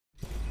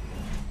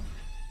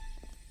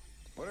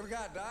What have we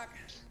got, Doc?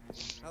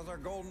 How's our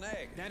golden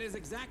egg? That is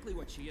exactly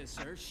what she is,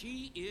 sir.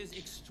 She is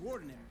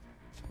extraordinary.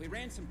 We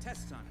ran some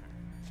tests on her.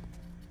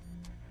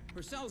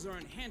 Her cells are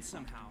enhanced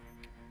somehow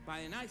by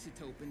an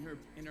isotope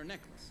in her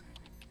necklace.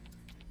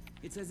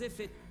 It's as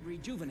if it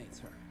rejuvenates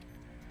her.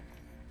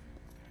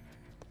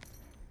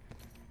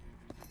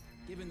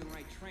 Given the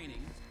right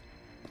training,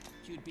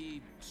 she'd be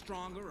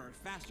stronger or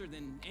faster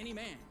than any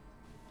man.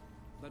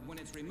 But when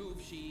it's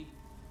removed, she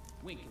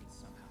weakens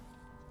somehow.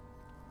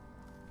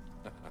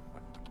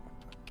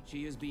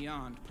 She is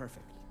beyond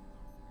perfect.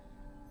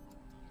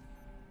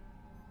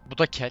 Bu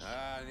da kel.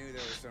 I knew there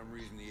was some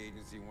reason the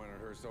agency wanted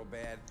her so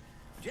bad.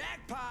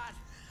 Jackpot!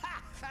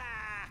 Ha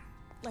ha!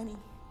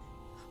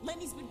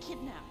 Lenny's been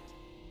kidnapped.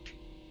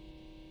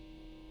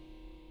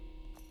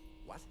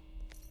 What?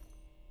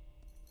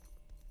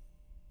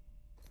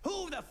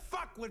 Who the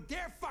fuck would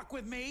dare fuck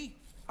with me?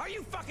 Are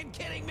you fucking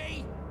kidding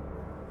me?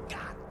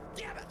 God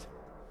damn it!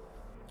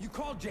 You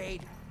call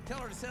Jade, tell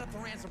her to set up the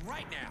ransom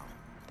right now.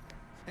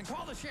 And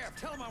call the sheriff,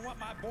 tell him I want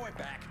my boy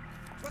back.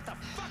 What the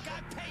fuck I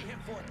pay him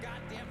for,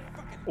 goddamn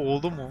fucking...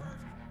 Oldu mu?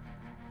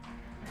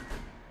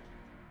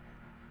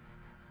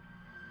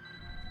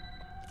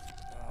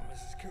 Oh,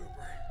 Mrs.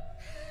 Cooper.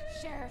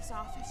 Sheriff's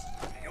office.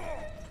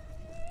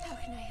 How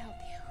can I help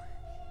you?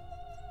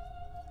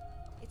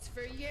 It's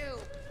for you.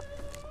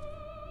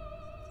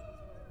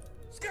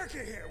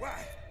 Skirky here,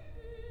 why?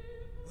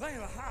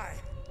 Layla, hi.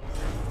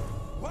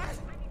 What?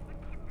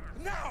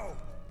 No!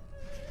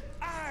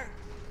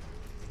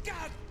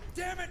 God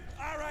damn it!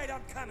 All right,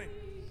 I'm coming.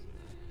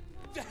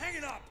 Hang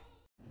it up.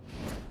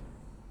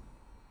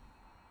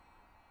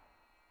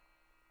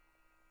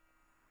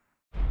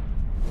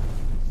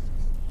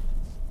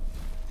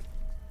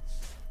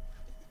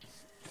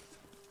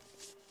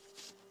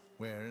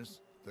 Where's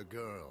the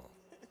girl?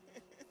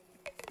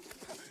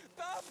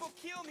 Bob will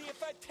kill me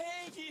if I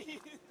tag you.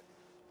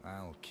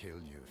 I'll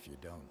kill you if you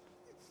don't.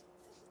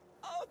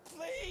 Oh,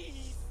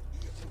 please.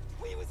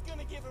 We was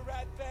gonna give her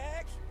right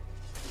back.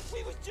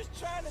 We was just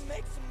trying to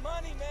make some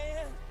money,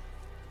 man.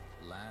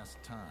 Last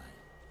time.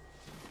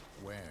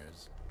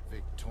 Where's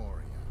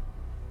Victoria?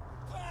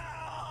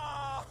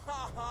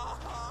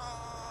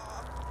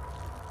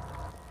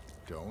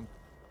 Don't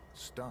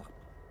stop.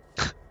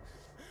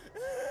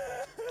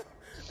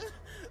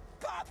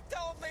 Pop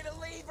told me to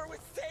leave her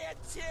with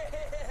Sanchez.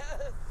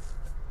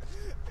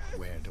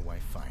 Where do I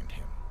find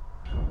him?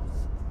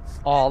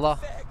 Ağla.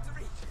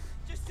 Factory,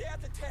 just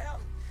south of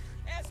town.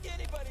 Ask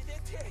anybody,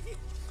 they'll tell you.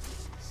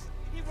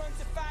 He runs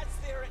the fights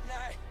there at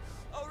night.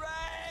 All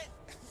right.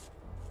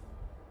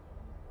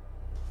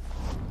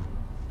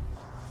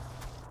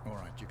 All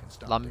right, you can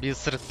stop. Lan bir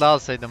ısırıkla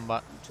alsaydım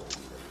bak.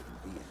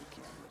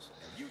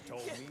 You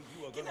told me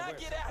you were Can gonna I wear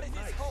get out of something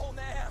this nice. hole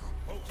now?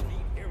 Folks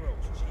need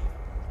heroes, Chief.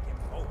 Kim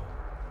Cole.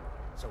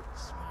 So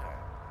smile.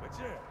 But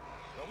yeah,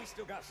 well, we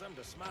still got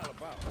something to smile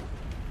about.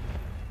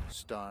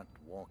 Start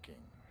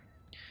walking.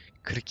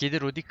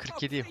 47 Rodi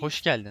 47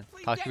 hoş geldin.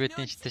 Takip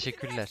ettiğin için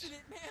teşekkürler.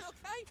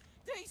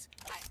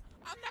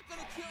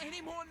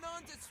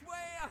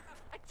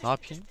 Ne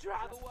yapayım?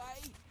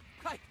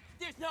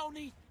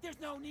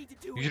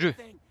 Yürü.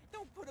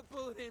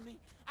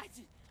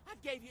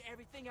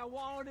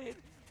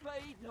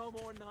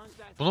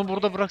 Bunu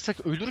burada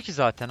bıraksak ölür ki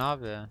zaten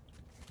abi.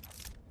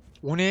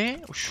 O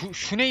ne?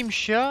 Şu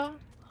neymiş ya?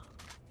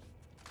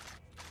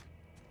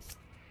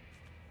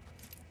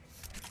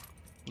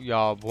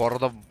 Ya bu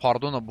arada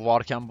pardon da bu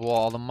varken bu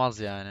alınmaz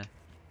yani.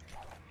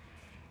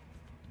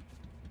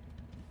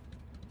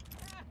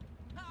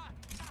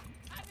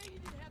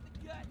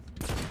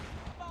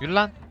 Yürü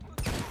lan.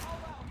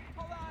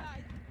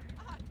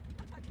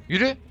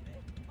 Yürü.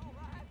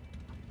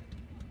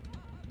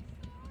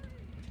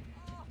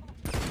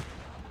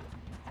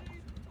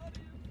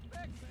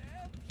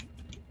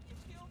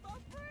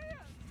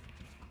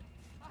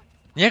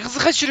 Niye kızı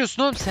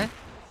kaçırıyorsun oğlum sen?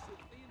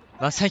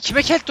 Lan sen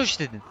kime keltoş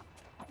dedin?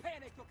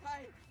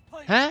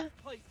 He?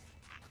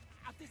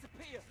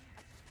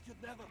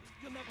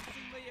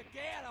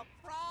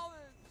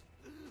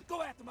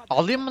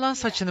 Alayım mı lan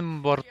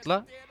saçını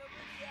barutla?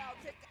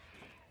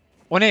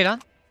 O ne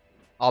lan?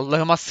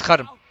 Allah'ıma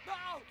sıkarım.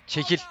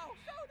 Çekil.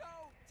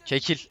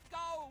 Çekil.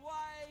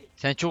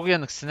 Sen çok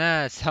uyanıksın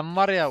he. Sen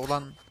var ya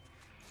ulan.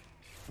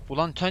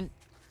 Ulan sen.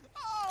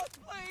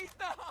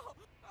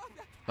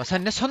 Lan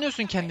sen ne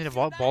sanıyorsun kendini?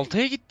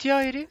 Baltaya gitti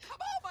ya herif.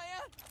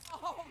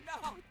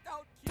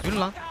 Yürü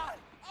lan.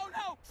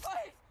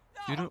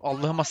 Yürü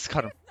Allah'ıma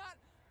sıkarım.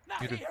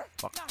 Yürü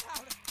bak.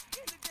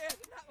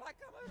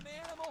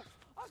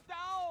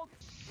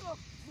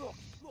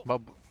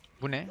 Bak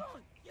bu ne?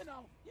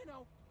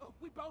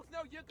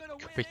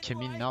 Köpek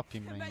kemiğini ne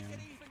yapayım ben ya?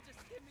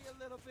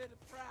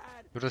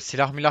 Burada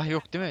silah milah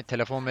yok değil mi?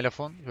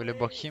 Telefon. Böyle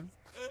bakayım.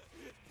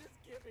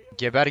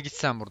 Geber git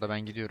sen burada,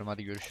 ben gidiyorum,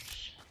 hadi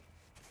görüşürüz.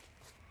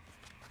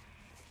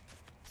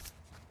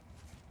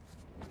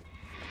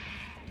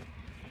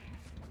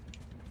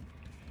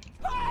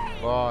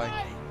 Vay.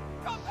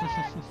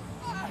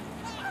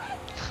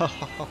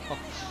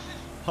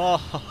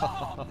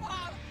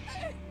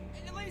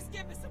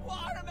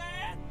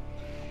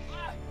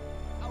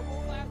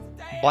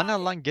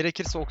 Bana lan,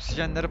 gerekirse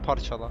oksijenleri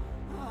parçala.